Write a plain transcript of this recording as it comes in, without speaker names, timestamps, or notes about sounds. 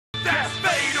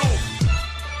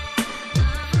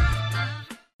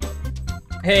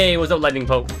Hey, what's up, Lightning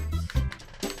Poke?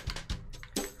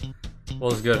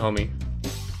 What's good, homie?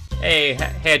 Hey,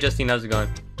 Justine, how's it going?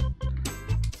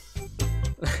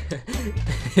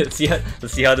 let's see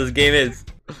how this game is.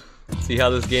 See how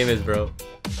this game is, bro.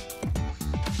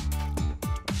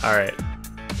 All right,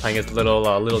 playing as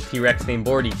little T-Rex named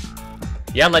Bordy.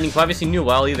 Yeah, Lightning Poke, obviously new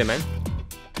while either, man.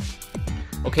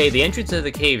 Okay, the entrance to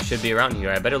the cave should be around here.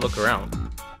 I better look around.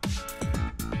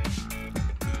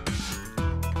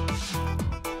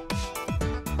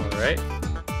 Alright.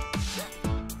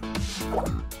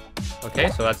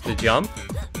 Okay, so that's the jump.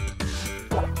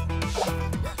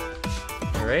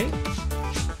 Alright.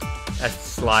 That's the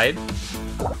slide.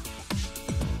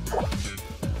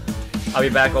 I'll be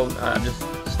back. I'm just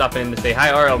stopping in to say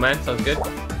hi, RL, man. Sounds good.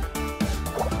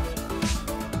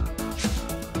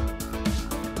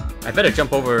 I better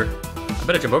jump over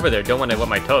there. Don't want to wet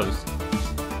my toes.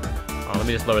 Oh, let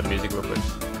me just lower the music real quick.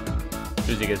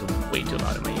 Music is way too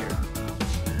loud in my ear.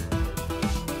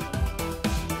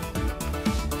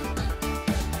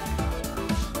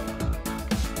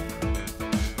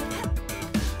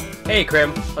 Hey,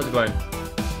 Krim. How's it going?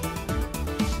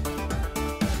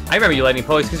 I remember you, Lightning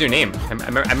Poke, because your name. I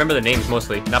remember the names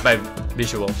mostly, not by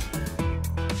visual.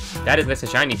 That is nice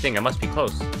and shiny thing. I must be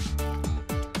close.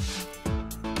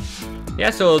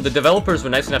 Yeah, so the developers were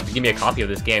nice enough to give me a copy of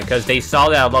this game because they saw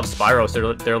that I love Spyro,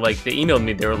 so they emailed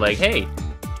me. They were like, "Hey,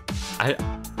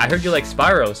 I heard you like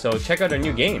Spyro, so check out our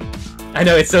new game." I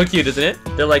know, it's so cute, isn't it?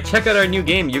 They're like, "Check out our new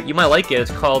game. You might like it.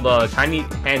 It's called Tiny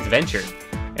Hands Venture."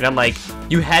 And I'm like,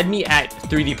 "You had me at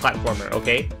 3D platformer,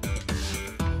 okay?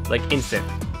 Like instant."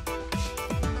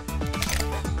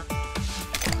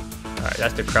 All right,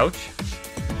 that's the crouch.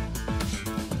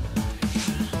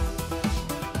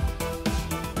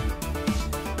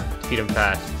 Feed him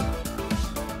fast.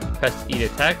 Press E to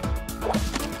attack.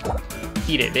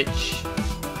 Eat it, bitch.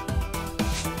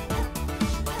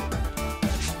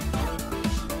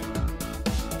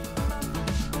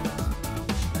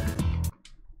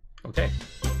 Okay.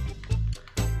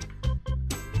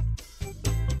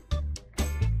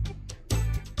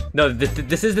 No,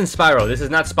 this isn't Spyro. This is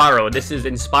not Spyro. This is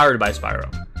inspired by Spyro.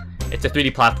 It's a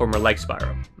 3D platformer like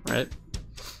Spyro, right?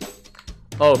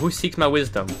 Oh, who seeks my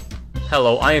wisdom?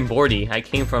 Hello, I am Bordy. I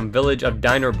came from village of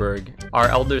Dinerberg. Our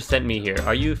elders sent me here.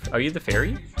 Are you the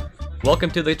fairy?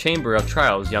 Welcome to the Chamber of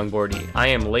Trials, young Bordy. I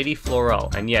am Lady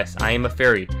Florel, and yes, I am a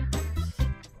fairy.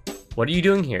 What are you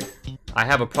doing here? I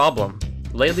have a problem.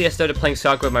 Lately I started playing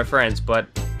soccer with my friends, but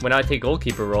when I take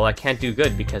goalkeeper role, I can't do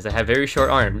good because I have very short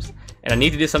arms, and I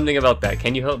need to do something about that.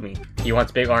 Can you help me? He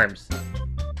wants big arms.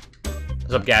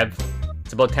 What's up, Gab?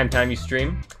 It's about 10 time you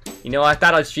stream. You know, I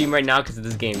thought I'd stream right now because of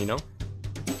this game, you know?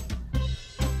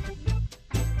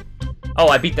 Oh,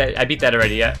 I beat that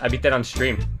already, yeah. I beat that on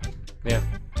stream. Yeah.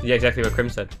 Yeah, exactly what Krim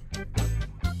said.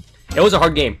 It was a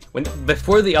hard game.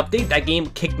 Before the update, that game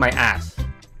kicked my ass.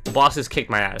 The bosses kicked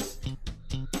my ass.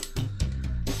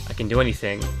 I can do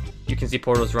anything. You can see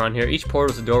portals around here. Each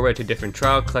portal is a doorway to a different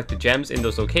trial. Collect the gems in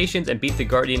those locations and beat the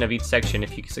guardian of each section.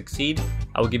 If you succeed,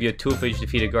 I will give you a tool for each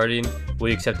defeated guardian. Will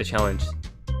you accept the challenge?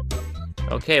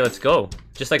 Okay, let's go.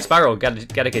 Just like Spyro,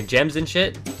 gotta get gems and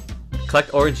shit.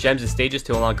 Collect orange gems in stages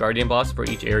to unlock guardian boss for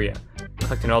each area.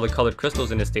 Collecting all the colored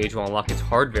crystals in this stage will unlock its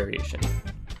hard variation.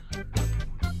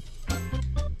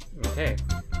 Okay.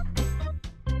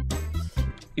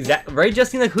 Is that right,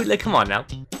 Justine? Like, come on now.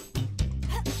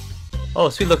 Oh,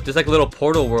 sweet, look, there's like a little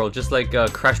portal world, just like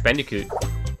Crash Bandicoot.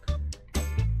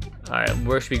 Alright,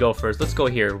 where should we go first? Let's go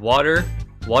here. Water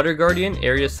Guardian,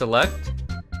 area select,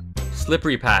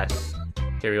 Slippery Pass.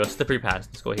 Here we go, Slippery Pass.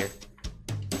 Let's go here.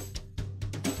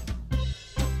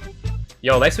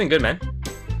 Yo, life's been good, man.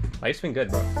 Life's been good,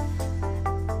 bro.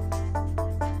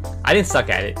 I didn't suck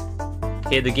at it.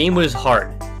 Okay, the game was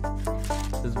hard.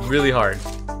 It was really hard.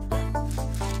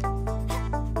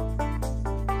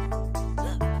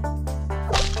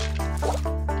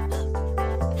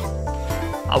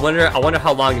 I wonder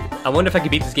how long. I wonder if I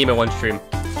could beat this game in one stream.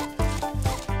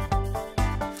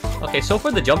 Okay, so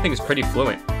far the jumping is pretty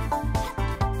fluent.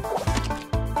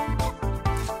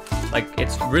 Like,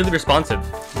 it's really responsive.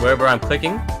 Wherever I'm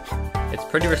clicking, it's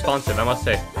pretty responsive, I must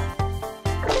say.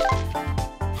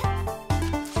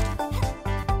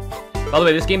 By the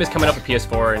way, this game is coming up for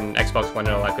PS4 and Xbox One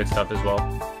and all that good stuff as well.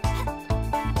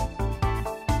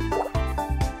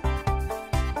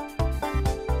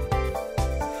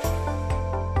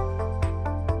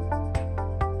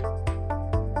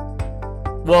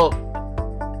 Well,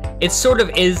 it sort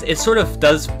of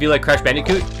does feel like Crash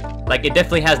Bandicoot. Like, it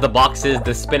definitely has the boxes,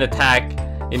 the spin attack,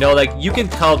 you know, like, you can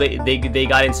tell they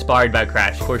got inspired by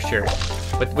Crash, for sure.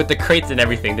 With the crates and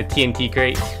everything, the TNT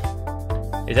crate.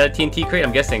 Is that a TNT crate?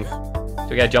 I'm guessing. Do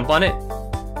we gotta jump on it?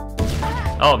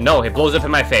 Oh no, it blows up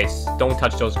in my face. Don't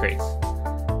touch those crates.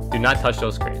 Do not touch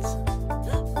those crates.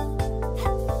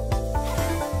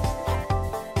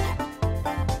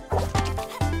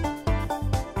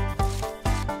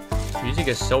 Music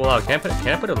is so loud. Can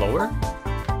I put it lower?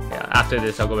 Yeah, after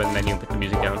this I'll go in the menu and put the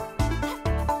music down.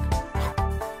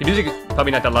 The music is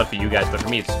probably not that loud for you guys, but for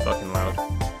me it's fucking loud.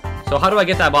 So how do I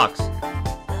get that box?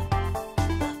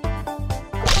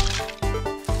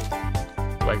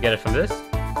 Do I get it from this?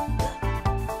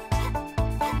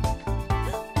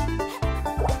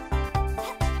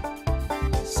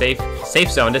 Safe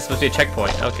zone. This is supposed to be a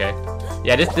checkpoint. Okay.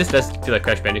 Yeah, this does feel like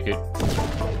Crash Bandicoot.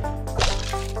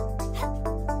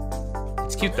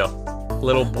 It's cute though.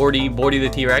 Little Bordy the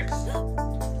T-Rex.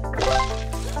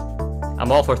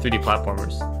 I'm all for 3D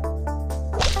platformers.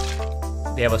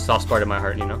 They have a soft spot in my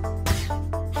heart, you know.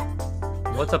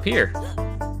 What's up here?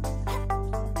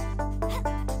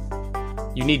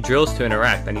 You need drills to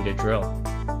interact. I need a drill.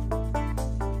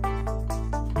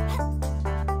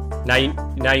 Now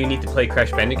you need to play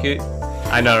Crash Bandicoot.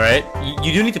 I know, right?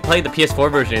 You do need to play the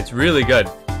PS4 version. It's really good.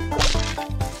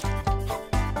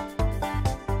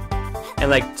 And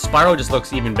like Spyro just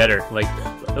looks even better. Like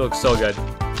it looks so good.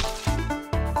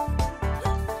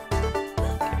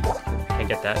 Okay, can't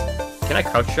get that. Can I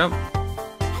crouch jump?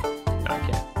 No, I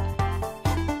can't.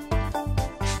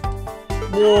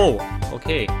 Whoa.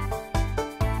 Okay.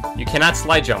 You cannot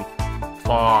slide jump.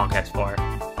 Fuck, that's far.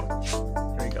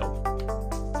 There we go.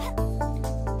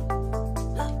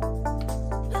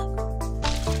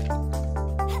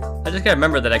 I just gotta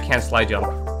remember that I can't slide jump.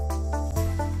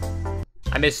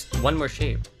 I missed one more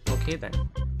shape. Okay then.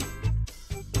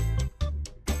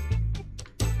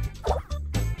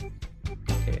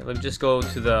 Okay, let me just go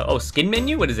to the skin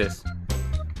menu? What is this?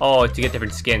 Oh, to get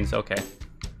different skins. Okay.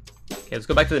 Okay, let's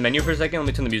go back to the menu for a second. Let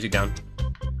me turn the music down.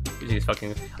 Music is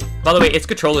fucking. By the way, it's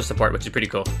controller support, which is pretty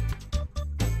cool.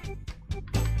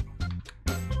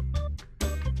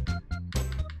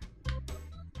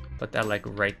 Put that like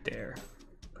right there.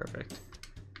 Perfect.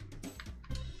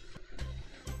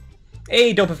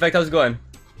 Hey, Dope Effect, how's it going?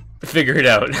 Figure it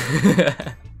out.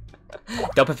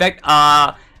 Dope Effect,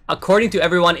 according to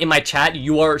everyone in my chat,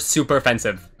 you are super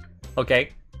offensive.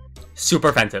 Okay? Super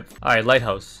offensive. Alright,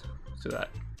 Lighthouse. Let's do that.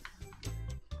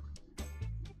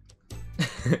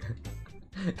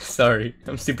 Sorry,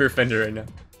 I'm super offended right now.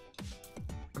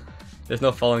 There's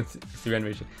no falling through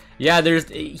animation. Yeah,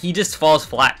 he just falls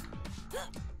flat.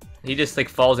 He just like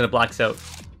falls and it blacks out.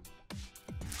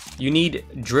 You need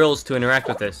drills to interact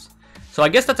with this. So I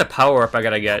guess that's a power up I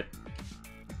gotta get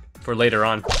for later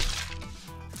on.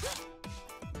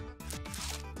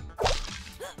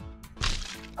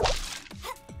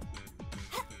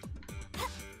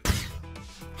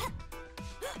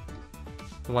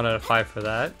 One out of 5 for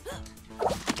that.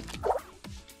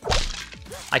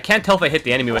 I can't tell if I hit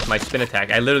the enemy with my spin attack.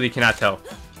 I literally cannot tell.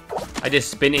 I just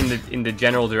spin in the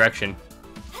general direction.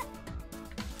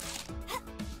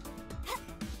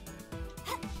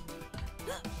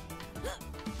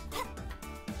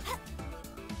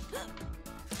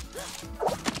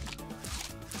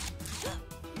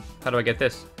 How do I get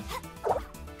this?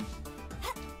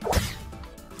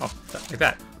 Oh, like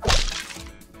that.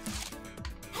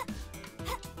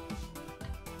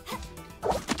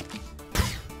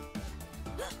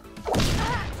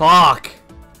 Fuck!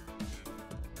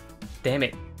 Damn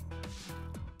it.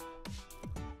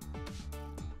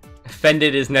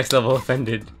 Offended is next level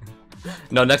offended.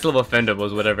 No, next level offended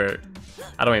was whatever.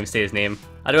 I don't even say his name.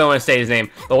 I don't even want to say his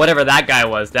name, but whatever that guy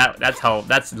was, that's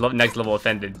next level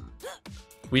offended.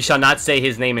 We shall not say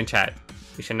his name in chat.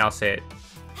 We shall now say it.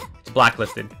 It's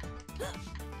blacklisted.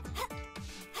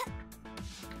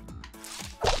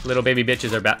 Little baby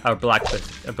bitches are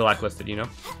blacklisted, you know?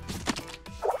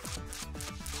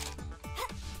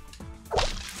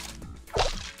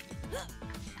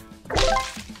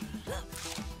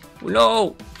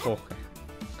 No! Oh.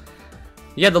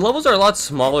 Yeah, the levels are a lot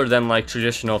smaller than like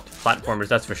traditional platformers,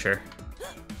 that's for sure.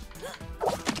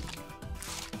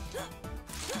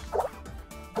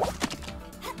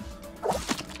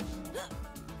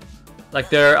 Like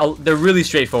they're really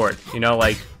straightforward, you know,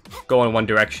 like go in one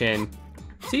direction.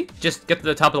 See, just get to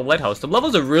the top of the lighthouse. The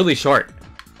levels are really short,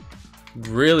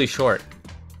 really short.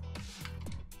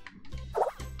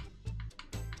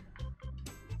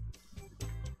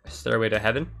 Stairway to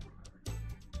Heaven.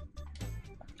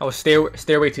 Oh,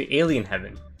 Stairway to Alien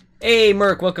Heaven. Hey,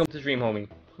 Merc, welcome to stream, homie.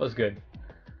 What's good?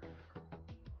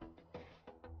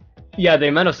 Yeah, the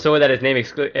amount of soy that his name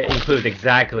includes,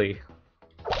 exactly.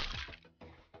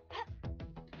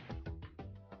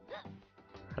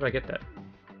 How do I get that?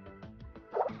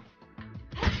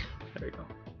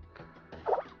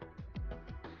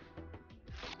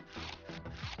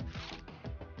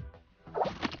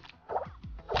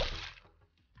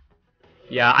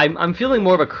 Yeah, I'm feeling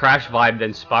more of a Crash vibe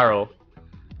than Spyro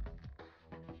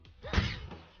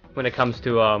when it comes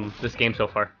to this game so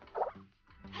far.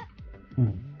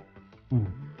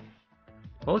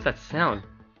 What was that sound?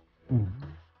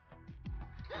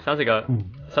 Sounds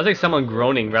like someone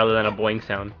groaning rather than a boing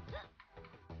sound.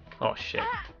 Oh shit.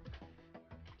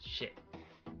 Shit.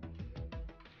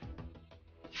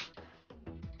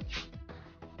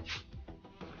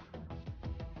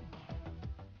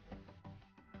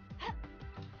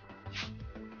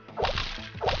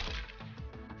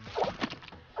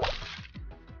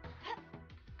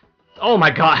 Oh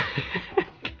my god.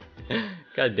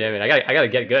 God damn it. I gotta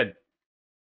get good.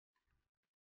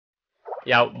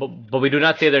 Yeah, but we do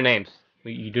not say their names.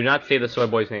 You do not say the soy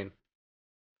boy's name.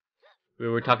 We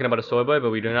were talking about a soy boy, but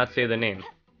we do not say the name.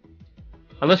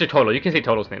 Unless you're Total. You can say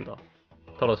Total's name though.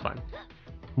 Total's fine.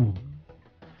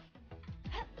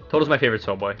 Total's my favorite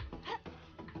soy boy.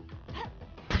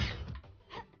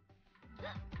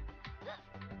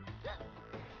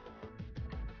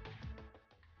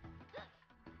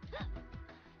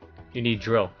 You need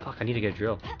drill. Fuck, I need to get a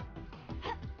drill.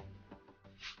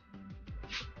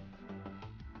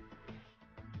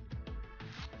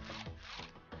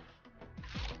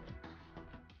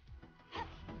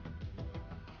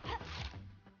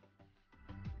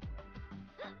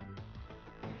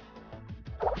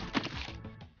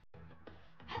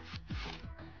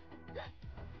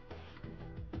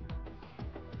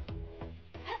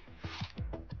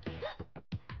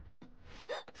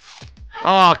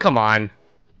 Oh, come on.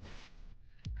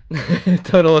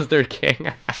 Total is their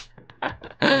king.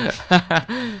 That's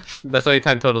the only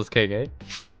time Total's king, eh?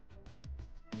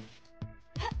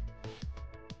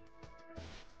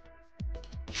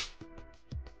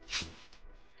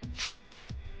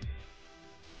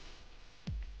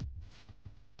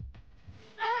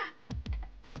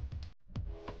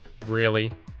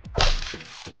 Really?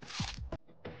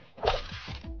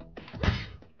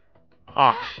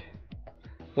 Ah. Oh.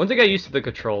 Once I get used to the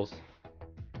controls.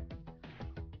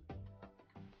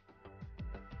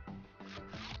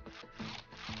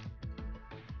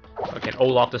 Okay,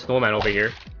 Olaf the Snowman over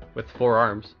here with 4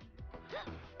 arms.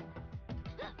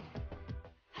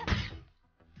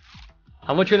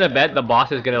 How much you gonna bet the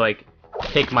boss is gonna like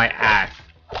kick my ass?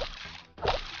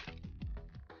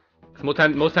 Most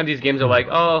times these games are like,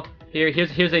 oh,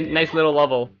 here's a nice little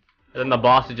level, and then the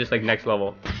boss is just like next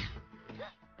level.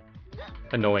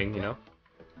 Annoying, you know.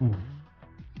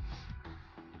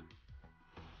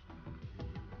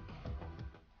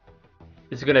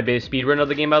 This is gonna be a speedrun of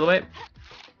the game, by the way.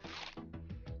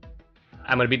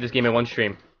 I'm gonna beat this game in 1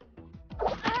 stream.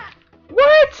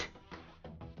 What?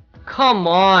 Come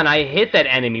on, I hit that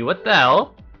enemy. What the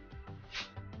hell?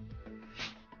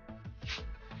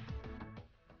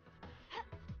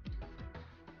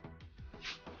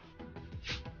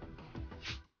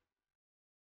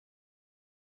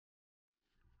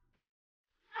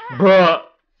 Bruh.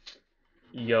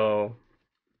 Yo.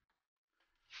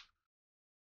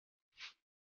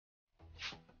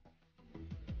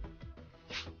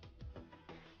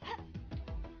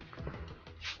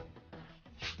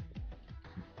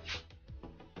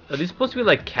 Are these supposed to be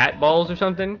like cat balls or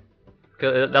something?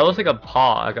 Cause that looks like a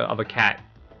paw of a cat.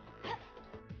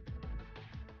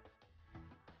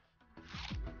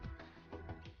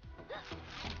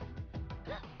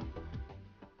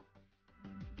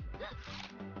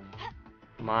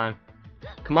 Come on.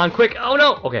 Come on, quick! Oh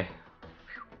no! Okay.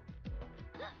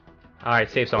 Alright,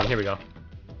 safe zone, here we go.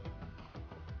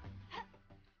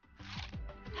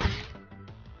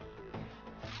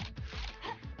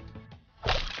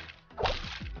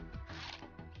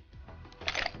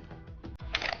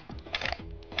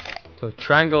 So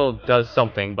triangle does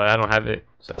something, but I don't have it.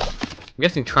 So I'm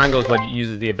guessing triangle is what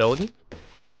uses the ability.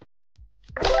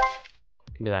 Give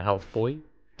me that health, boy.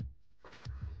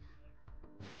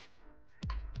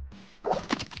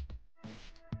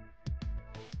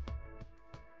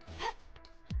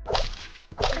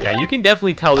 Yeah, you can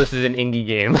definitely tell this is an indie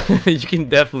game. You can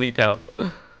definitely tell.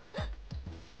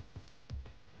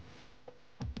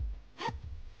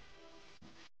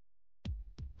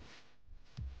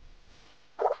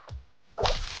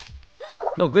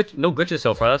 No glitches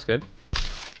so far. That's good.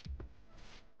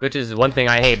 Glitches is one thing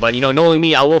I hate, but you know, knowing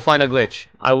me, I will find a glitch.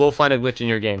 I will find a glitch in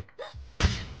your game.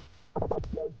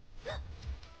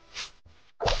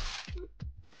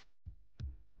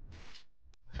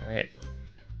 Alright.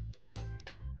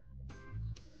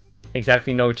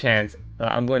 Exactly, no chance.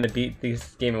 I'm going to beat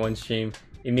this game in 1 stream.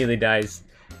 Immediately dies.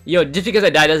 Yo, just because I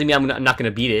die doesn't mean I'm not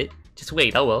gonna beat it. Just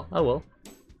wait, I will. I will.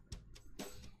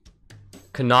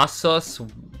 Knossos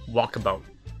Walkabout.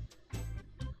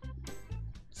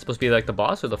 supposed to be like the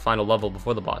boss or the final level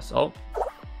before the boss? Oh.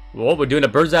 Whoa, we're doing a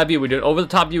bird's eye view. We're doing over the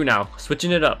top view now.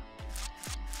 Switching it up.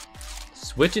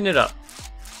 Switching it up.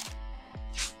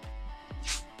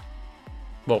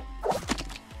 Whoa.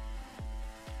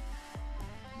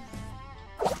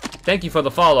 Thank you for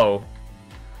the follow.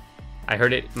 I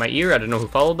heard it in my ear. I don't know who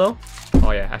followed though.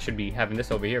 Oh yeah, I should be having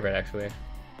this over here, right? Actually,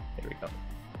 there we go.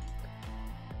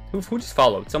 Who just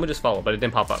followed? Someone just followed, but it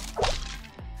didn't pop up.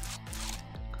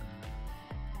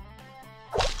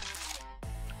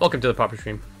 Welcome to the proper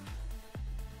stream.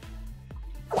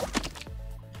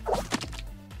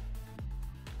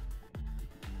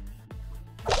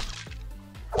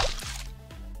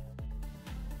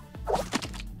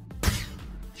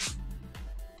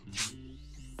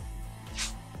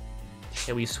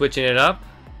 Okay, we switching it up.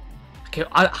 Okay,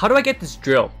 how do I get this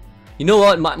drill? You know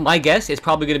what? My guess is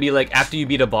probably gonna be like after you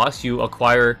beat a boss, you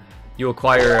acquire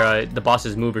the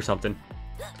boss's move or something.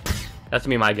 That's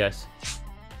gonna be my guess.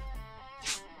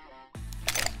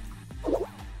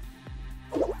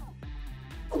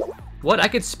 What? I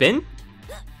could spin?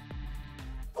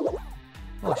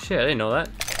 Oh shit! I didn't know that.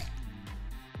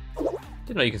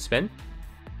 Didn't know you could spin.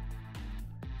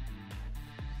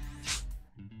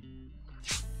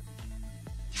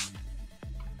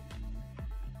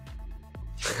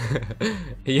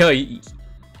 Yo,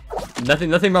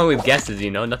 nothing wrong with guesses,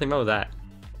 you know? Nothing wrong with that.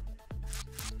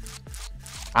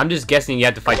 I'm just guessing you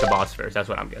have to fight the boss first. That's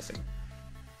what I'm guessing.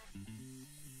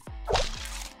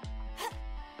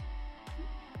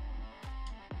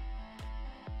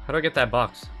 How do I get that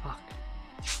box? Fuck.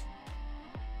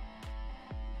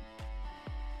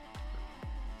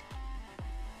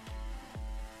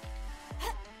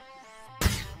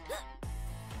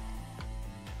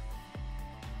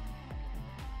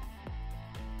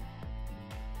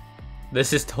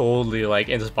 This is totally like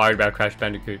inspired by Crash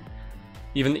Bandicoot.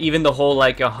 Even the whole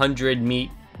like 100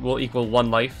 meat will equal 1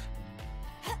 life.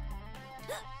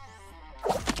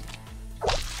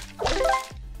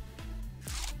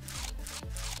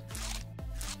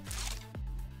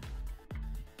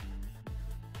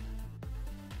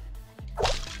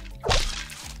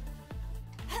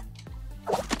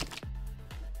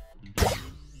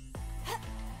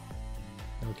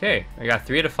 Okay, I got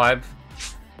 3 out of 5.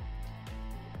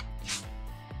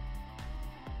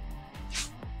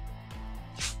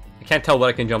 I can't tell what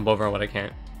I can jump over and what I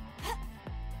can't.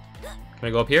 Can I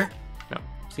go up here? No.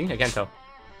 See, I can't tell.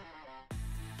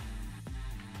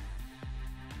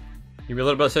 You real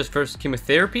about says first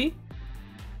chemotherapy?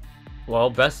 Well,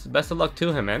 best of luck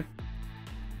to him, man.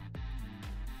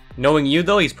 Knowing you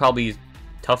though, he's probably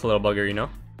tough little bugger, you know?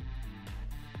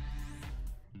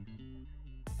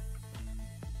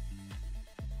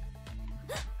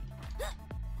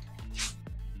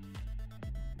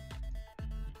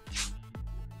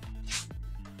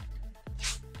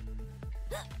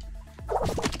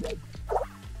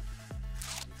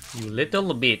 You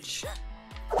little bitch.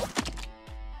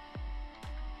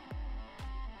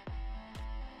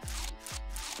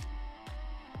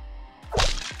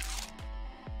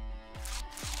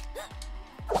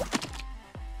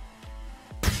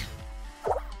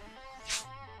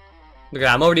 Look,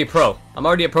 I'm already a pro. I'm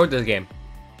already a pro at this game.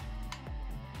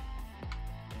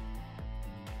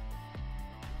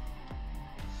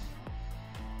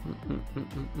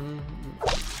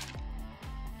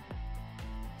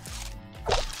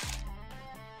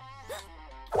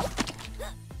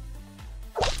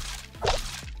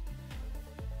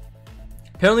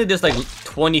 Apparently there's like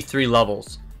 23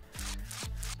 levels.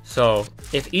 So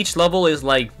if each level is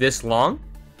like this long,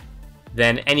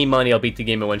 then any money I'll beat the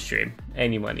game in one stream.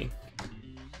 Any money.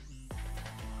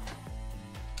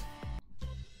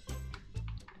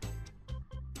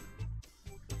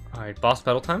 Alright, boss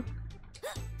battle time.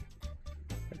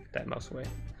 Get that mouse away.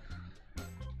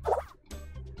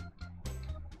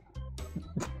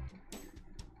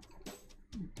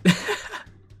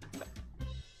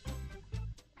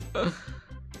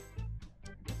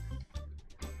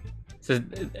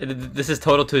 This is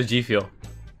total to his G Fuel.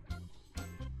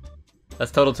 That's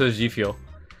total to his G Fuel.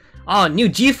 Oh, new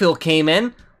G Fuel came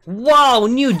in. Whoa,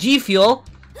 new G Fuel.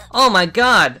 Oh my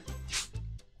god.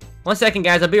 1 second,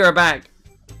 guys. I'll be right back.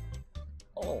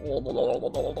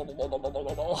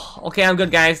 Okay, I'm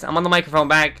good, guys. I'm on the microphone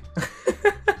back.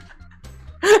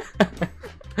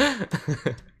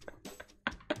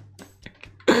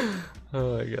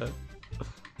 Oh my god.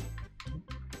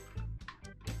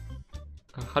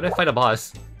 How do I fight a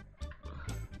boss?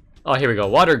 Oh, here we go.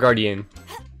 Water Guardian.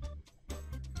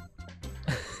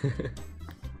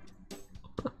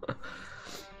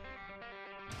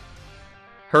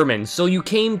 Herman, so you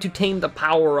came to tame the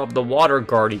power of the Water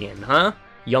Guardian, huh?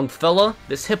 Young fella,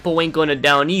 this hippo ain't gonna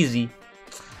down easy.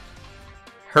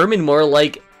 Herman more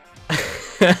like...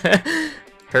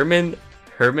 Herman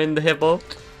the hippo?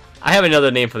 I have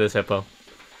another name for this hippo.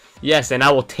 Yes, and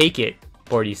I will take it,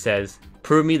 Bordy says.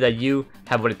 Prove me that you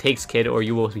have what it takes, kid, or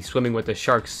you will be swimming with the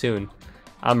sharks soon.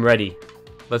 I'm ready.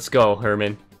 Let's go,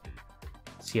 Herman.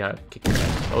 See how I kick your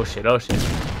ass. Oh shit, oh shit.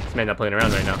 This man's not playing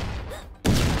around right now.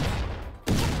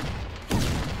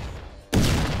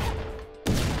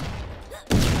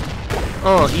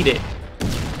 Oh, eat it.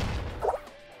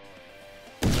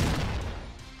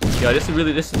 Yo, this is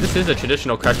really this is a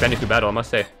traditional Crash Bandicoot battle, I must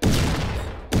say.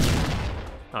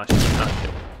 Oh shit, oh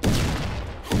shit.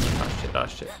 Oh shit, oh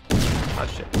shit. Oh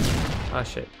shit. Oh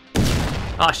shit.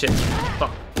 Oh shit.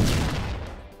 Fuck.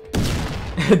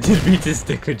 Did beat his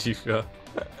stick with G-Fuel.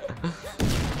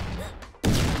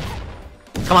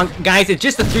 Come on, guys, it's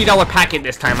just a $3 packet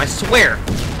this time, I swear.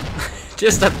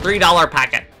 Just a $3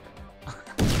 packet.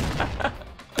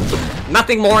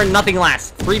 Nothing more, nothing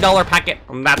less. $3 packet,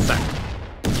 and that's it.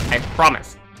 I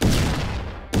promise.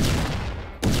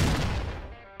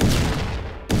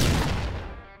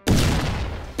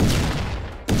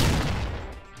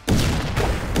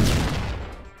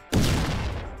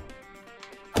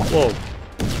 Whoa.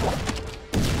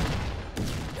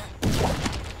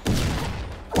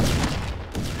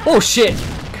 Oh shit!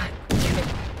 God damn it.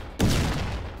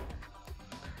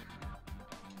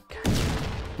 God.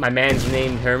 My man's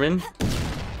named Herman.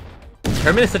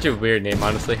 Herman is such a weird name,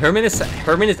 honestly. Herman is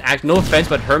no offense,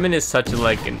 but Herman is such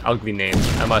like an ugly name,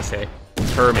 I must say.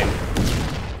 Herman.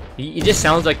 He just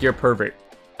sounds like you're a pervert.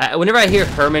 Whenever I hear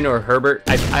Herman or Herbert,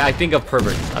 I think of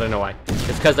perverts. I don't know why.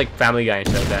 It's because like Family Guy and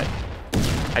shit like that.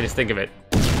 I just think of it.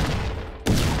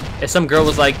 If some girl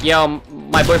was like, yo,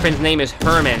 my boyfriend's name is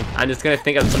Herman, I'm just gonna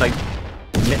think of some like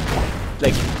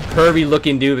pervy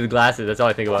looking dude with glasses. That's all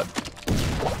I think about.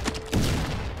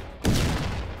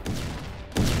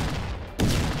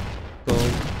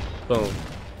 Boom, boom,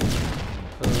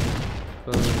 boom,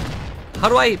 boom. How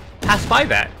do I pass by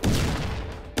that?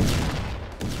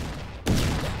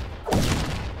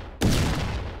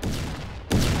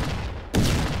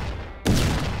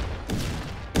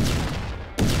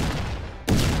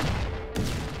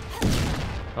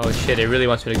 Oh shit, it really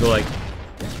wants me to go like...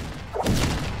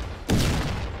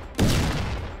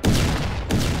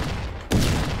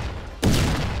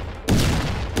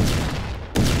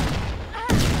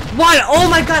 What? Oh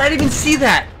my god, I didn't even see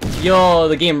that! Yo,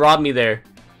 the game robbed me there.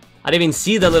 I didn't even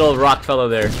see the little rock fellow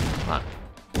there. Fuck.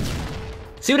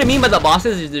 See what I mean by the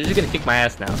bosses? They're just gonna kick my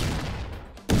ass now.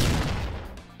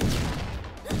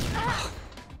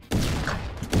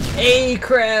 Hey,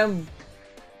 Cram!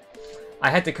 I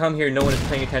had to come here, no one is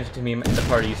paying attention to me in the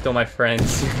party, you stole my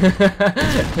friends.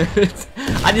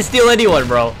 I didn't steal anyone,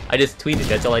 bro. I just tweeted,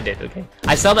 that's all I did, okay?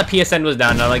 I saw that PSN was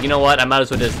down, and I'm like, you know what, I might as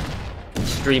well just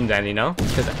stream then, you know?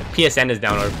 Because PSN is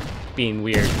down or being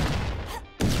weird.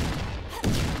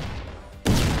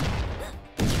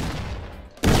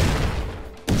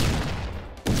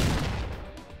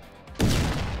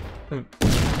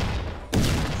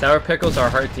 Sour pickles are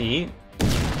hard to eat.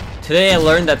 Today I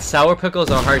learned that sour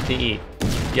pickles are hard to eat.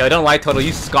 Yo, don't lie, Total.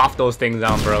 You scoff those things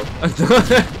down, bro.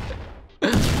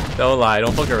 Don't lie.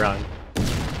 Don't fuck around.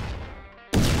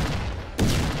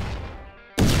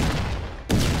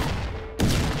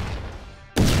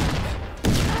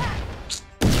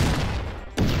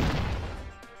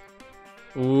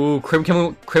 Ooh, Crim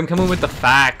coming with the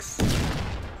facts.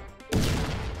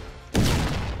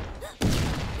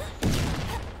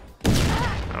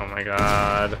 Oh my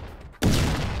god.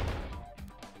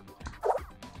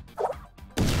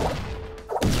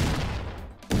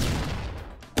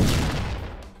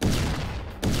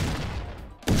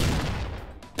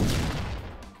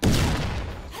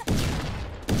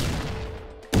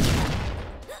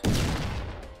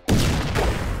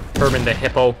 Herman the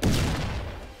hippo.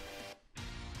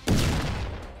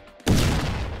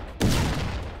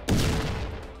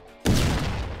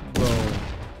 Boom.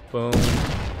 Boom.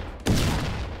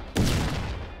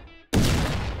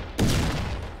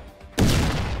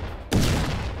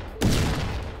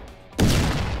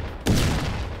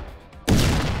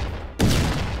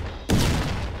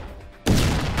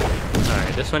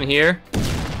 Alright, this one here.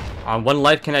 On one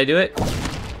life, can I do it? I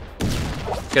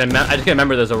just gotta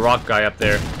remember there's a rock guy up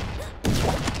there.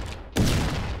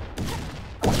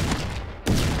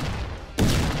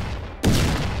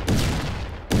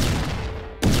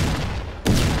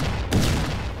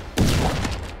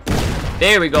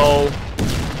 There we go.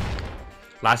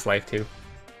 Last life too.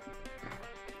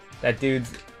 That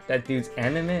dude's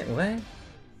animate. What?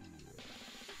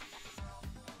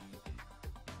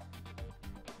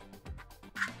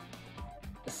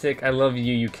 Sick, I love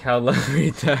you, you cow love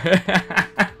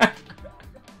retard.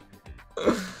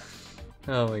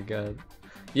 Oh my god.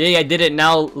 Yay, I did it.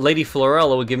 Now Lady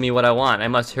Florella will give me what I want. I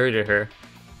must hurry to her.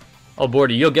 Oh,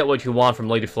 Bordy, you'll get what you want from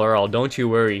Lady Florella. Don't you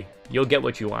worry. You'll get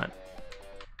what you want.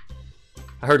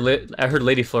 I heard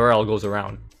Lady Florella goes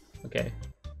around. Okay.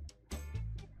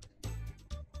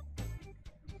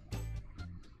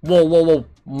 Whoa, whoa, whoa.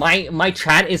 My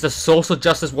chat is a social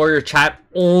justice warrior chat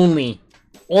only.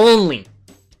 Only.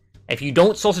 If you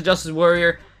don't social justice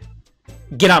warrior,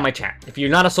 get out of my chat. If you're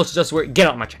not a social justice warrior, get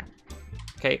out of my chat.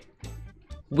 Okay?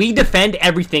 We defend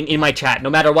everything in my chat. No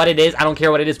matter what it is, I don't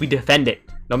care what it is, we defend it.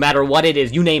 No matter what it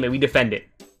is, you name it, we defend it.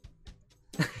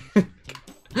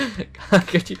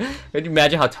 could you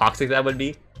imagine how toxic that would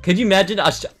be? Could you imagine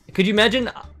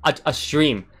a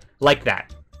stream like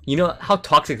that? You know how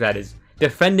toxic that is?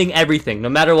 Defending everything, no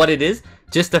matter what it is,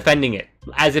 just defending it.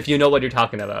 As if you know what you're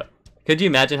talking about. Could you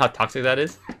imagine how toxic that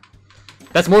is?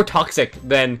 That's more toxic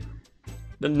than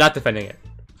not defending it.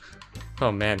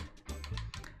 Oh man.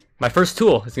 My first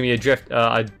tool is gonna be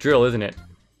a drill, isn't it?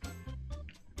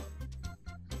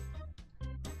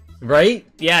 Right?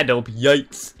 Yeah, dope.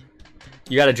 Yikes.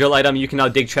 You got a drill item, you can now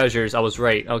dig treasures. I was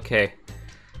right. Okay.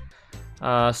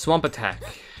 Swamp attack.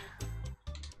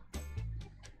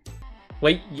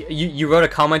 Wait, you wrote a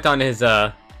comment on his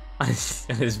on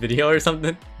his video or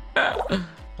something?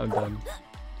 I'm done.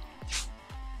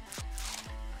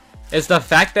 It's the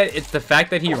fact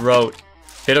that he wrote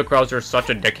Fiddle Krauser is such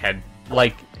a dickhead.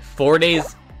 Like 4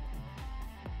 days.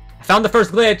 I found the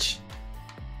first glitch.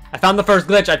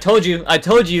 I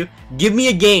told you. Give me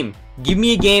a game. Give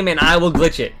me a game and I will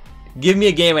glitch it. Give me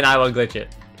a game and I will glitch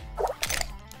it.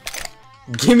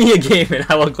 Give me a game and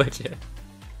I will glitch it.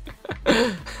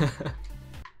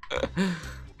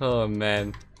 Oh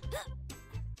man.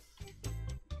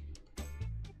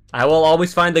 I will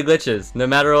always find the glitches, no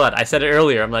matter what. I said it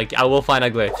earlier, I'm like, I will find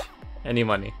a glitch. Any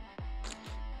money.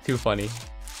 Too funny.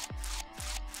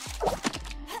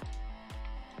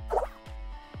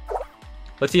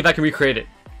 Let's see if I can recreate it.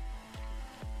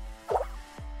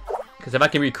 Because if I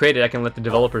can recreate it, I can let the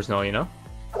developers know, you know?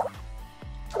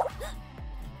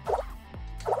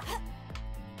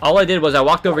 All I did was I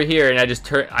walked over here and I just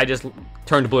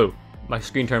turned blue. My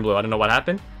screen turned blue. I don't know what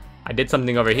happened. I did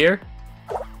something over here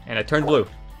and it turned blue.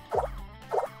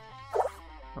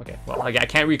 Okay, well, I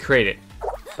can't recreate it,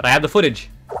 but I have the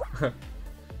footage.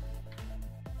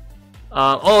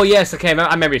 Oh yes, okay,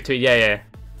 I remember it too. Yeah.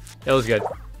 It was good.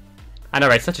 I know,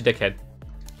 right? Such a dickhead.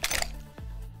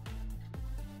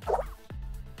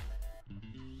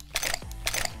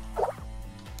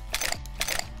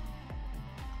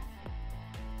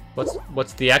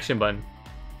 What's the action button?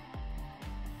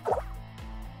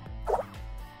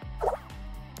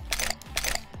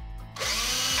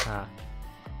 Ah.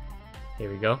 Here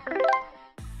we go.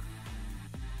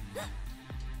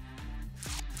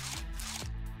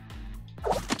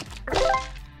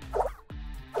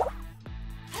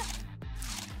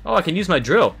 Oh, I can use my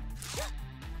drill.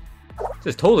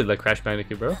 This is totally like Crash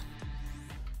Bandicoot, bro.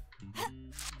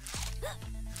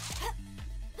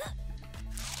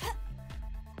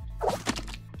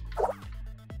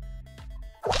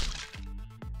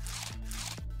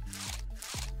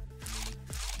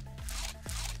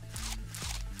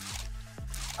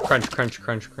 Crunch, crunch,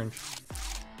 crunch, crunch.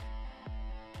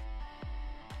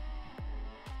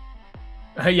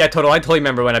 Yeah, Total, I totally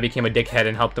remember when I became a dickhead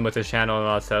and helped him with his channel and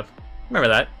all that stuff. Remember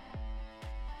that.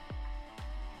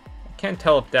 I can't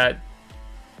tell if that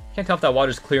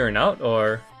water's clearing out,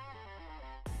 or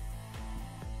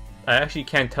I actually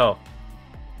can't tell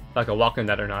if I can walk in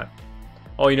that or not.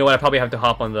 Oh, you know what? I probably have to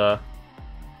hop on the...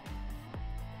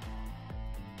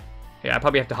 Yeah, I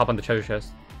probably have to hop on the treasure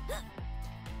chest.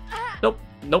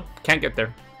 Nope, can't get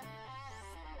there.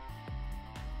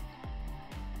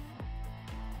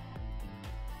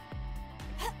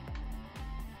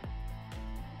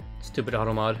 Stupid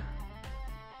auto mod.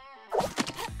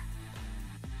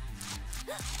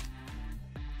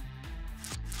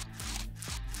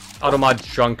 Auto mod's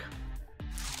drunk.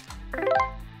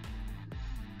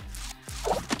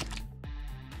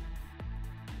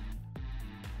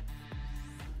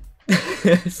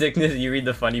 Sickness, you read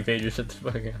the funny page or shut the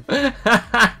fuck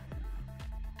up.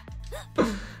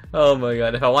 Oh my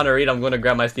god, if I want to read, I'm gonna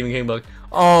grab my Stephen King book.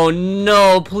 Oh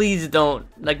no, please don't.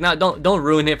 Like, don't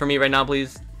ruin it for me right now,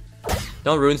 please.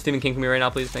 Don't ruin Stephen King for me right now,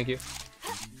 please. Thank you.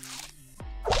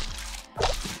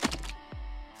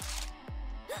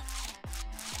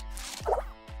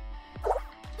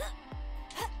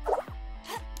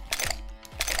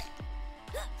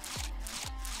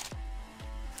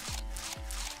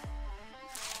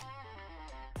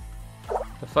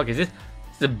 The fuck is this?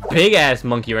 is a big ass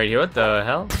monkey right here. What the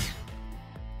hell?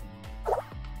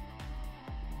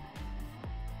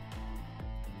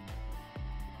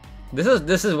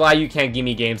 This is why you can't give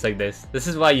me games like this. This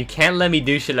is why you can't let me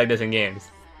do shit like this in games.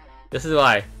 This is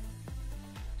why.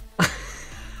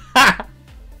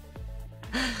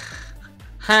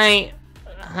 Hi,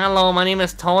 hello, my name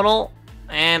is Total,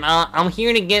 and I'm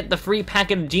here to get the free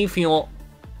packet of G Fuel.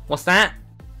 What's that?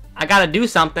 I gotta do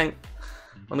something.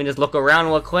 Let me just look around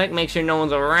real quick, make sure no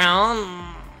one's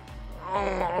around.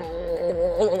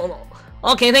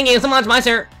 Okay, thank you so much, my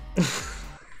sir.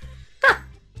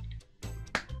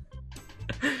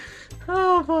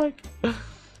 Oh fuck.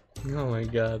 Oh my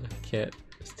god, I can't.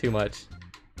 It's too much.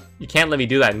 You can't let me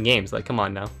do that in games, like come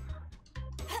on now.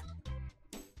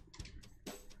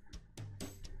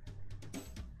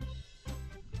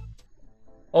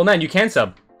 Oh man, you can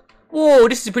sub. Whoa,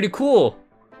 this is pretty cool.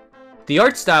 The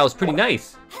art style is pretty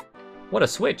nice. What a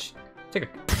switch. It's like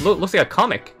a, looks like a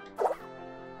comic.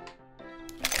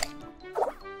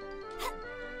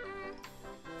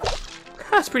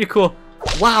 That's pretty cool.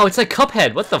 Wow, it's like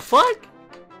Cuphead. What the fuck?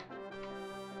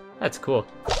 That's cool.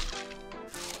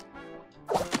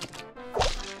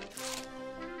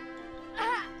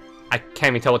 I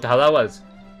can't even tell what the hell that was.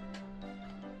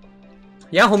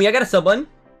 Yeah, homie, I got a sub button.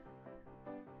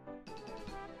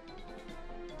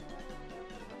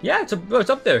 Yeah, it's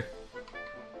up there.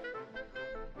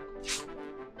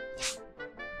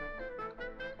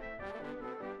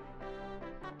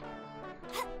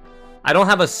 I don't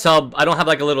have a sub. I don't have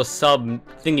like a little sub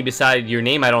thingy beside your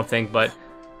name. I don't think, but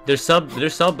there's sub.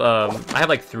 I have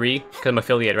like 3 because I'm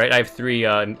affiliate, right? I have 3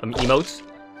 emotes,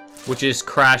 which is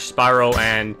Crash, Spyro,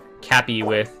 and Cappy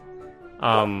with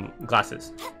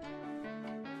glasses.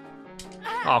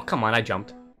 Oh come on! I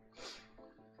jumped.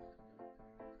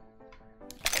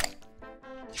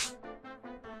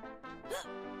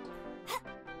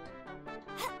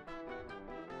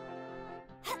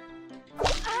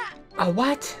 Oh,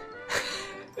 what?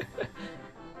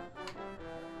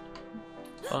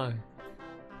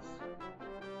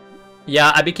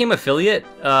 Yeah, I became affiliate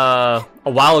a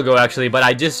while ago actually, but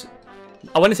I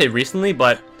wouldn't say recently,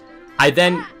 but I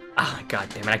then oh my god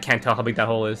damn it, I can't tell how big that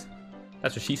hole is.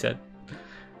 That's what she said.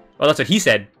 Well, that's what he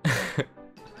said.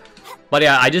 But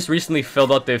yeah, I just recently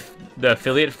filled out the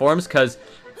affiliate forms because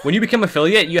when you become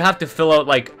affiliate, you have to fill out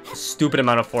like a stupid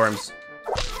amount of forms.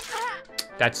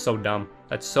 That's so dumb.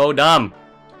 That's so dumb.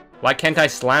 Why can't I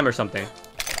slam or something?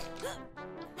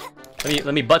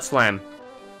 Let me butt slam.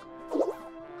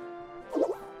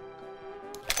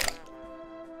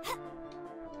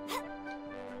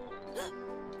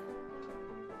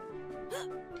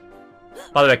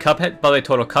 By the way,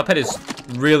 Total Cuphead is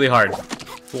really hard.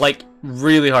 Like,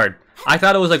 really hard. I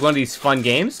thought it was like one of these fun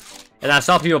games, and I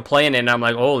saw people playing it, and I'm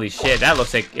like, holy shit, that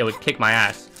looks like it would kick my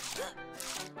ass.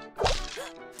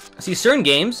 See, certain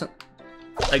games,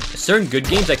 like certain good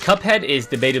games, like Cuphead is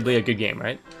debatably a good game,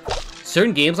 right?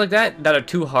 Certain games like that are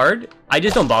too hard, I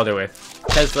just don't bother with.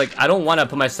 Because, like, I don't want to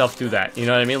put myself through that, you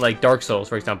know what I mean? Like Dark Souls,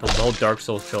 for example, the whole Dark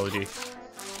Souls trilogy.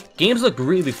 Games look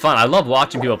really fun. I love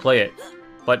watching people play it.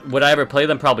 But would I ever play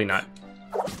them? Probably not.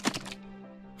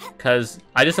 Because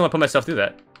I just don't want to put myself through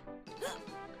that.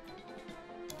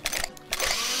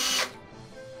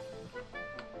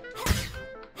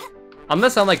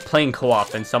 Unless I'm like playing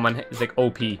co-op and someone is like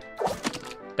OP.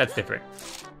 That's different.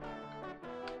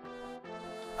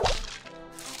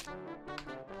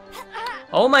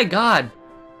 Oh my god!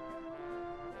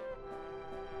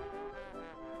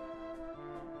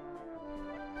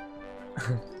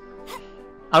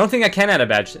 I don't think I can add a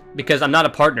badge because I'm not a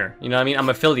partner. You know what I mean? I'm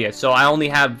affiliate, so I only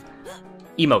have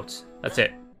emotes. That's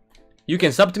it. You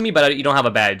can sub to me, but you don't have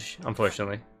a badge,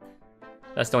 unfortunately.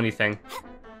 That's the only thing.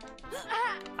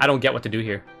 I don't get what to do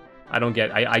here. I don't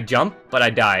get. I jump, but I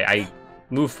die. I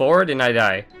move forward and I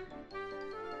die.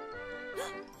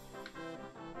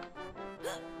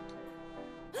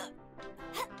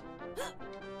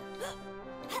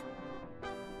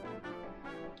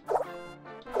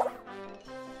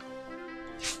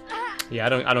 Yeah,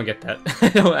 I don't get that.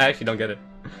 I actually don't get it.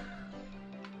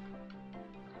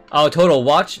 Oh, Total,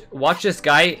 watch this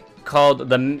guy called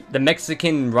the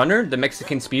Mexican runner, the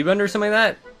Mexican speedrunner or something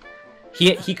like that.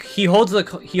 He holds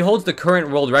the current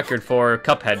world record for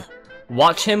Cuphead.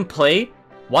 Watch him play,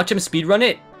 watch him speedrun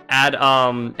it,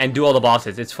 and do all the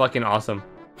bosses. It's fucking awesome.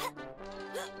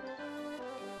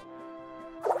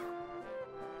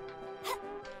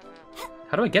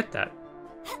 How do I get that?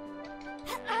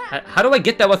 How do I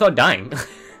get that without dying?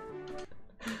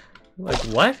 Like,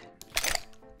 what?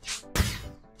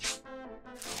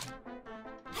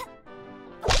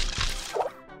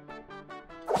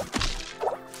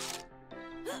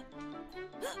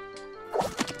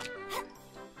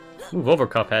 Move over,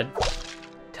 Cuphead.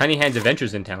 Tiny Hands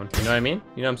Adventures in town. You know what I mean?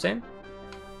 You know what I'm saying?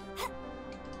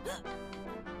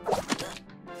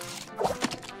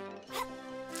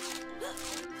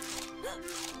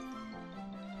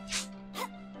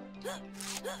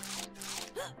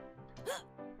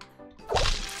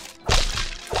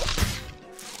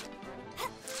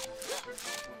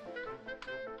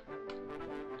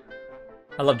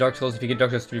 I love Dark Souls. If you get Dark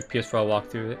Souls 3 PS4, I'll walk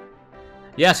through it.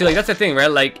 Yeah, see, like, that's the thing, right?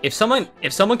 Like, if someone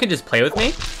can just play with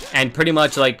me and pretty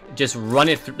much like just run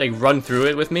through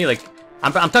it with me, like,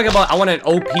 I'm talking about, I want an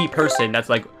OP person that's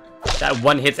like that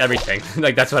one hits everything.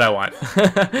 Like, that's what I want.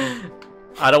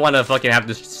 I don't want to fucking have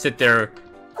to sit there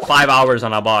 5 hours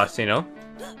on a boss, you know?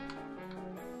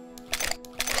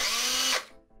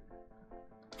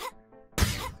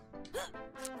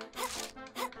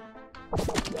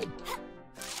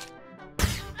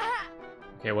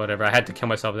 Okay, whatever. I had to kill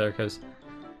myself there because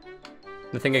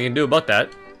nothing I can do about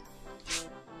that.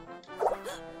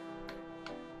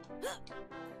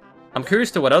 I'm curious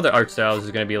to what other art styles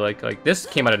is going to be like. Like, this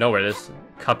came out of nowhere, this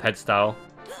Cuphead style.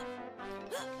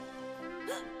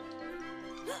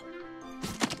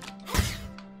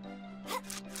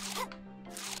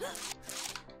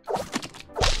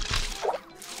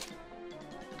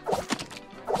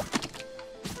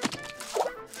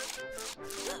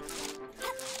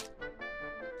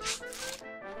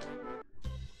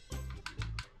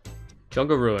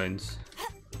 Jungle Ruins.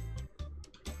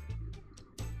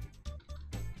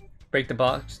 Break the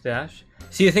box, dash.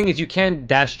 See, the thing is, you can't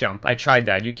dash jump. I tried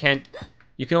that. You can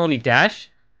only dash,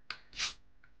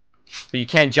 but you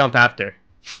can't jump after.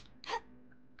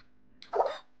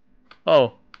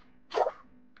 Oh.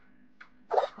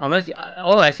 Unless,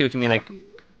 oh, I see what you mean,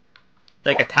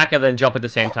 like attack and then jump at the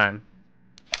same time.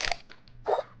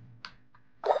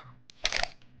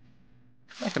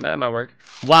 That might work.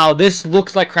 Wow, this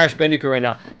looks like Crash Bandicoot right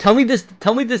now. Tell me this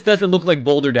doesn't look like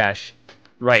Boulder Dash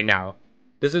right now.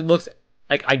 This looks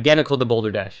like identical to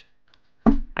Boulder Dash.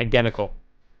 Identical.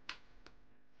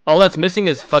 All that's missing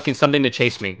is fucking something to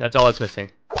chase me. That's all it's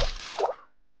missing.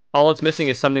 All it's missing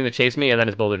is something to chase me, and then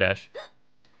it's Boulder Dash.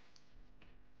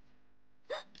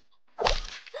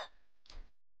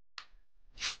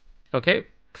 Okay,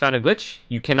 found a glitch.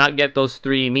 You cannot get those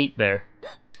 3 meat there.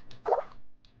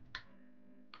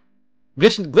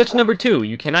 Glitch number 2.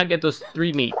 You cannot get those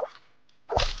 3 meat.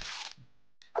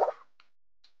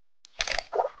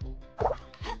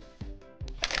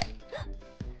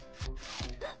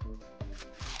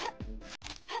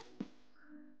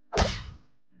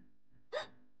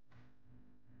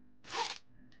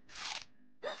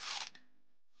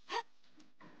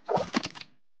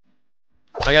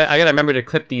 I gotta remember to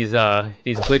clip these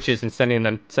glitches and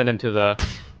send them to the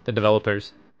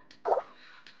developers,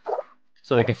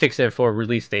 so they can fix it for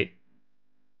release date.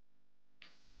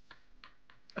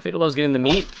 Fatal loves getting the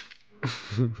meat.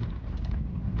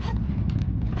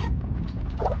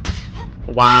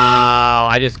 Wow,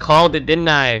 I just called it, didn't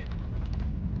I?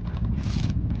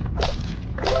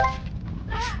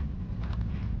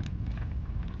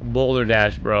 Boulder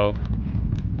Dash, bro.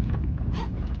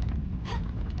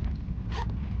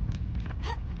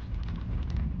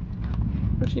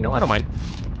 But you know, I don't mind.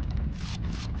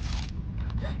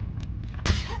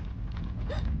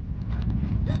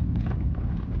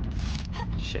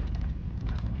 Shit.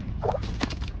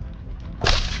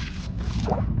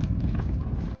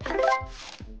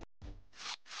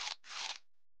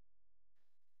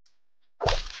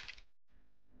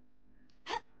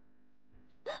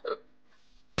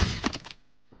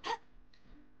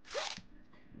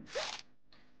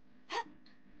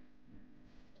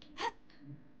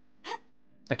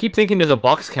 I keep thinking there's a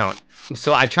box count,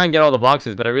 so I try and get all the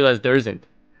boxes, but I realize there isn't.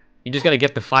 You just gotta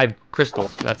get the 5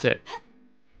 crystals, that's it.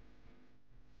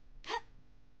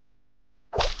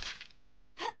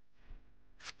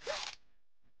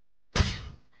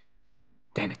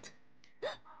 Damn it.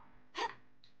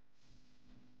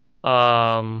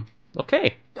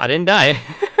 Okay. I didn't die.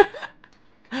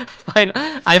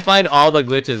 I find all the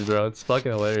glitches, bro. It's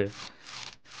fucking hilarious.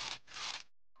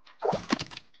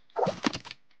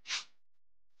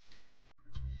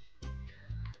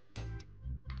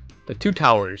 The 2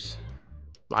 towers.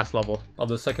 Last level of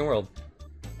the second world.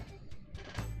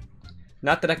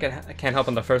 Not that I can't help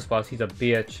on the first boss. He's a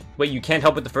bitch. Wait, you can't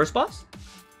help with the first boss?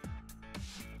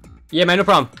 Yeah, man, no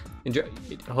problem. Enjoy.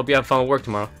 I hope you have fun with work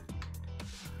tomorrow.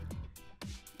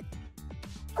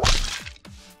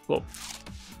 Whoa.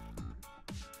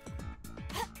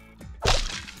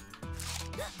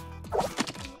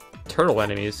 Turtle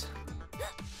enemies.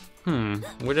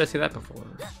 Where did I see that before?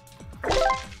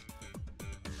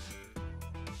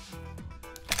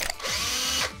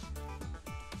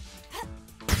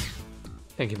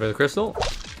 Thank you for the crystal.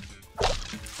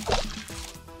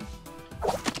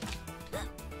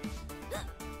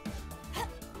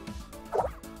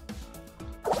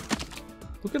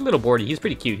 Look at little Bordy. He's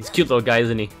pretty cute. He's a cute little guy,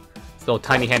 isn't he? His little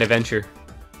tiny hand adventure.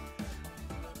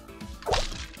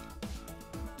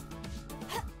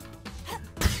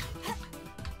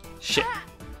 Shit.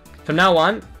 From now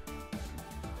on,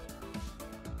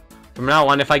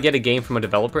 if I get a game from a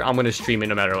developer, I'm gonna stream it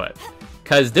no matter what.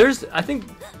 Cause I think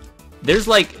there's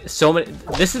like so many.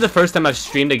 This is the first time I've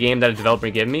streamed a game that a developer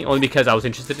gave me, only because I was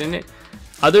interested in it.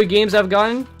 Other games I've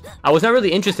gotten, I was not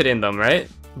really interested in them, right?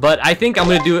 But I think I'm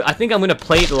gonna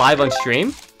play it live on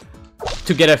stream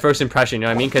to get a first impression. You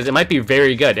know what I mean? Because it might be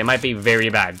very good, it might be very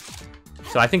bad.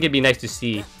 So I think it'd be nice to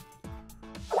see.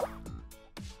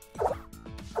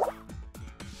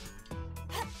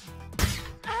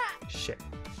 Shit.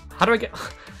 How do I get?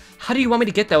 How do you want me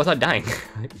to get that without dying?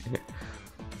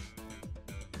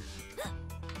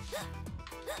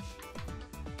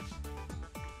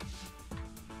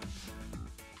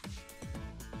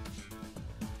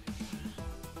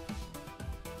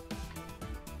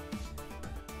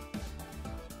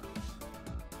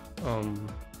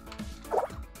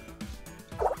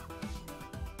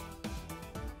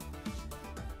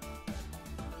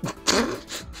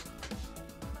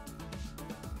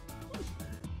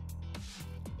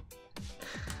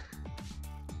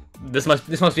 This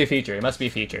must be a feature. It must be a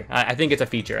feature. I think it's a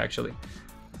feature, actually.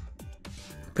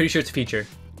 Pretty sure it's a feature.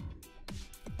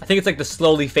 I think it's like the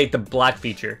slowly fade to black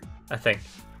feature. I think.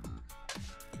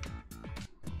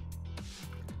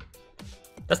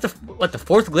 That's the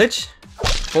fourth glitch?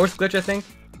 Fourth glitch, I think.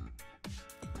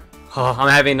 Oh, I'm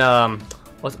having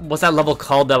what's that level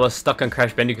called that was stuck on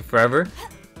Crash Bandicoot forever?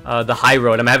 The high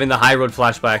road. I'm having the high road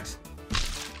flashbacks.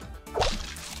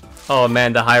 Oh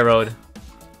man, the high road.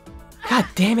 God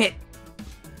damn it!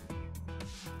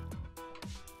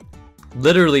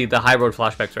 Literally the high road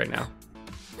flashbacks right now.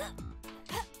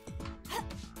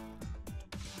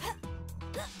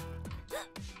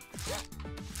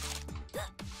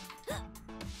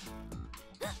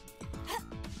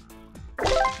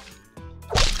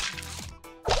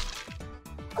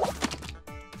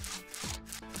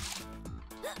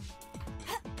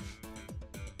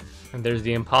 And there's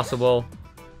the impossible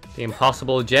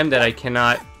gem that I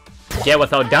cannot get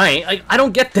without dying. Like, I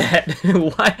don't get that.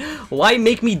 Why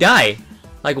make me die?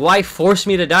 Like, why force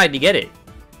me to die to get it?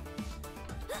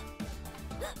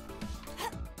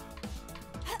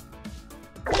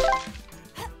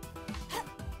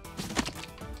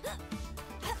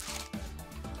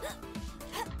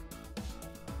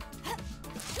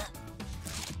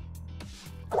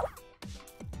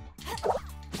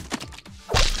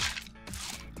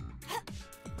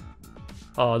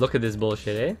 Oh, look at this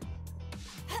bullshit, eh?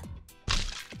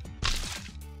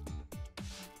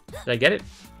 Did I get it?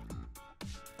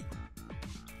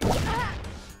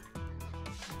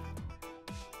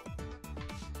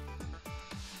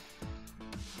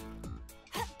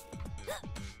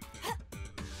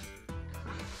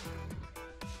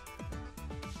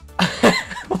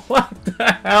 What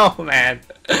the hell, man?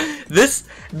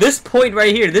 This point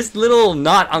right here, this little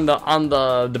knot on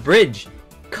the bridge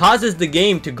causes the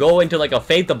game to go into like a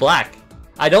fade to black.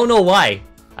 I don't know why.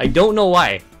 I don't know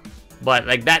why. But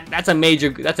like that's a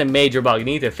major bug. You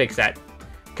need to fix that.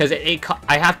 Cuz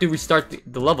I have to restart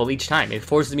the level each time. It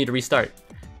forces me to restart.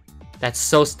 That's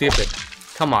so stupid.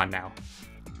 Come on now.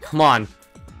 Come on.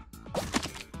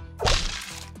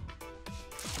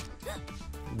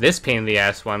 This pain in the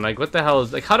ass one. Like, what the hell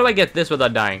is, like, how do I get this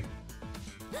without dying?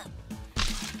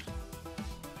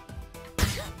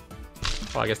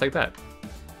 Oh, I guess like that.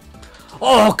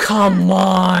 Oh, come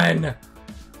on!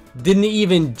 Didn't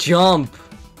even jump.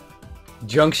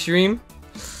 Drunk stream?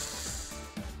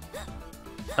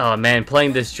 Oh man,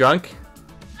 playing this drunk?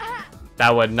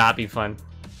 That would not be fun.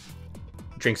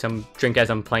 Drink as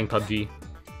I'm playing PUBG.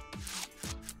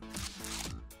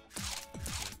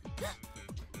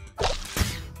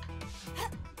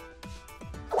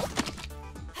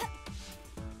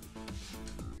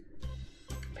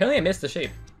 Apparently I missed the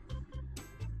shape.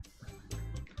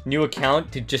 New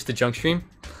account to just the junk stream?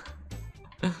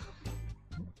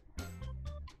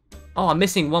 Oh, I'm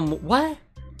missing one. What?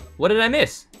 What did I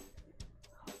miss?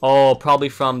 Oh, probably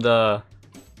from the...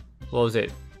 What was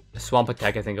it? The Swamp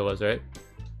Attack, I think it was, right?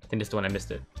 I think that's the one I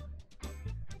missed it.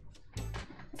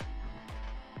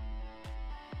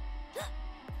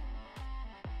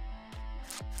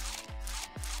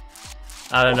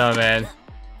 I don't know, man.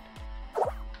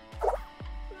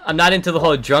 I'm not into the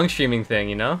whole drunk streaming thing,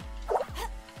 you know?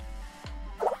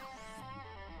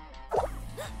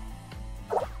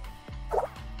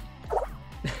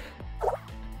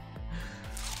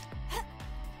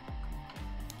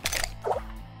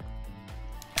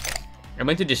 I'm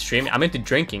into just streaming. I'm into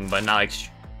drinking, but not like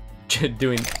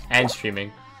doing and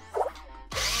streaming.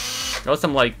 Unless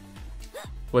I'm like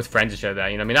with friends and shit like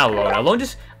that, you know what I mean? Not alone.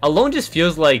 Alone just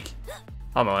feels like,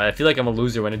 I don't know, I feel like I'm a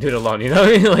loser when I do it alone, you know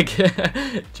what I mean?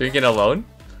 Like drinking alone.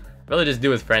 I'd rather just do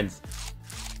it with friends.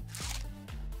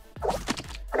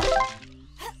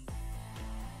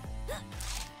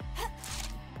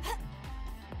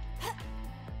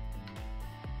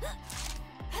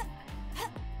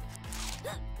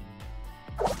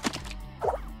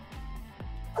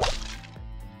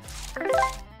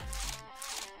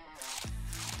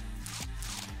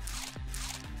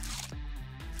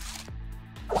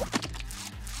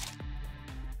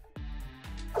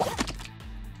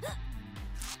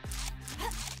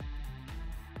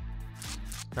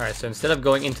 Alright, so instead of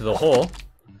going into the hole,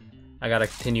 I gotta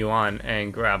continue on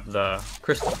and grab the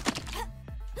crystal.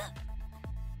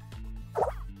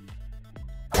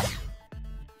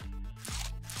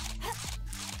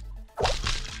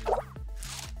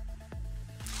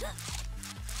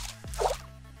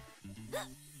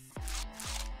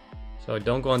 So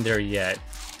don't go in there yet.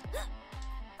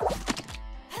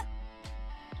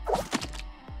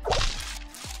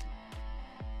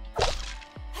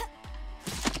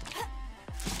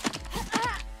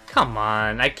 Come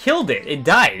on, I killed it. It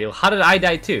died. How did I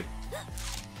die too?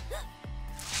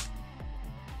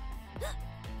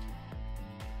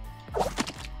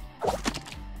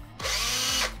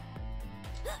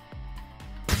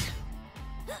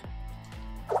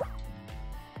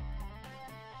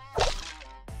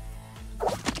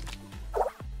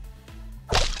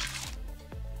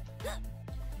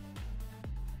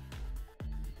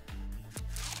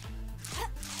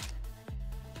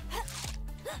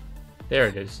 There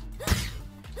it is.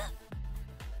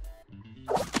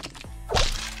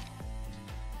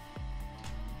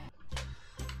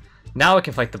 Now I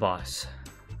can fight the boss.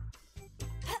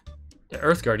 The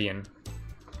Earth Guardian.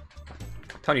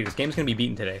 I'm telling you, this game's gonna be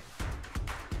beaten today.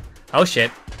 Oh shit.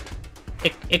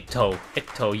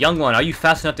 Ikto. Young one, are you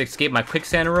fast enough to escape my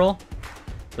quicksand roll?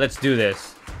 Let's do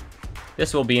this.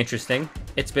 This will be interesting.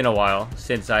 It's been a while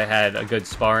since I had a good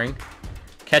sparring.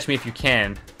 Catch me if you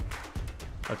can.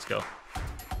 Let's go.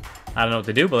 I don't know what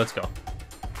to do, but let's go.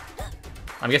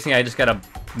 I'm guessing I just gotta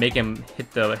make him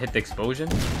hit the explosion.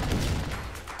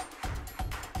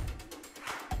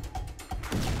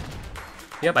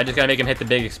 Yep, I just gotta make him hit the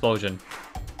big explosion.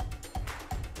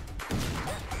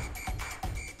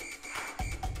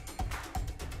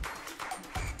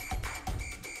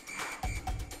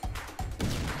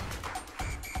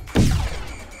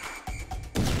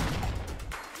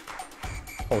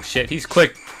 Oh shit, he's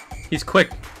quick. He's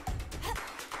quick.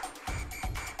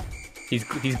 He's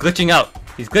glitching out.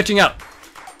 He's glitching out.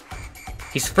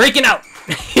 He's freaking out.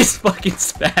 He's fucking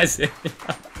spazzing.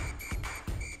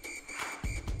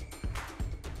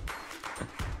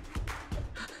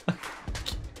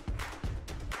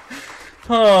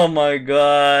 Oh my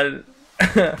god.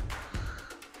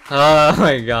 Oh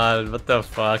my god, what the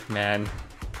fuck, man.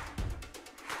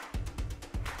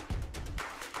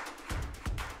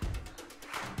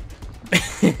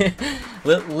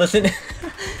 Listen,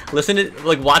 listen to,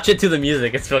 like, watch it to the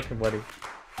music. It's fucking funny.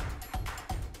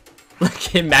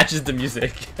 Like, it matches the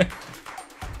music.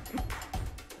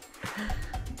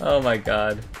 Oh my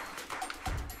god.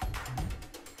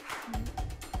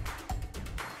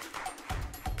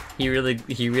 He really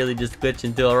just glitched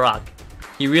into a rock.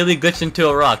 He really glitched into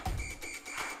a rock.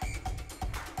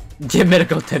 Get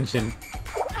medical attention.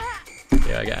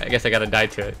 Yeah, I guess I gotta die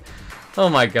to it. Oh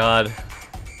my god.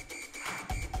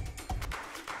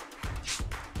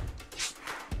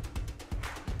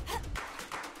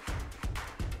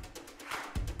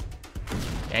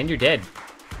 And you're dead.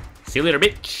 See you later,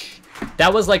 bitch.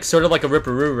 That was like sort of like a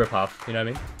Ripperoo ripoff, you know what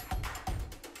I mean?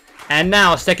 And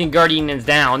now second guardian is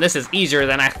down. This is easier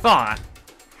than I thought.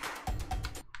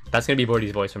 That's gonna be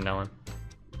Bordy's voice from now on.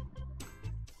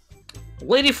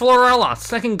 Lady Florella,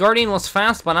 second guardian was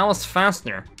fast, but I was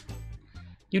faster.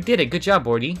 You did it. Good job,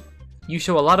 Bordy. You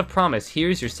show a lot of promise.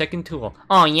 Here's your second tool.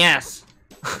 Oh yes.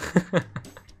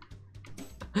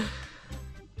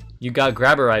 You got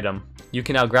grabber item. You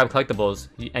can now grab collectibles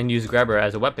and use grabber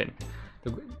as a weapon.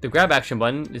 The grab action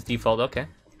button is default. Okay.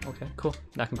 Okay, cool.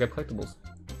 Now I can grab collectibles.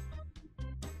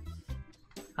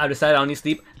 I've decided I don't need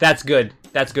sleep. That's good.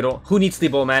 That's good. Who needs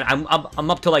sleep, old man? I'm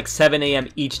up to like 7 AM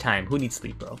each time. Who needs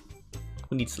sleep, bro?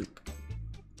 Who needs sleep?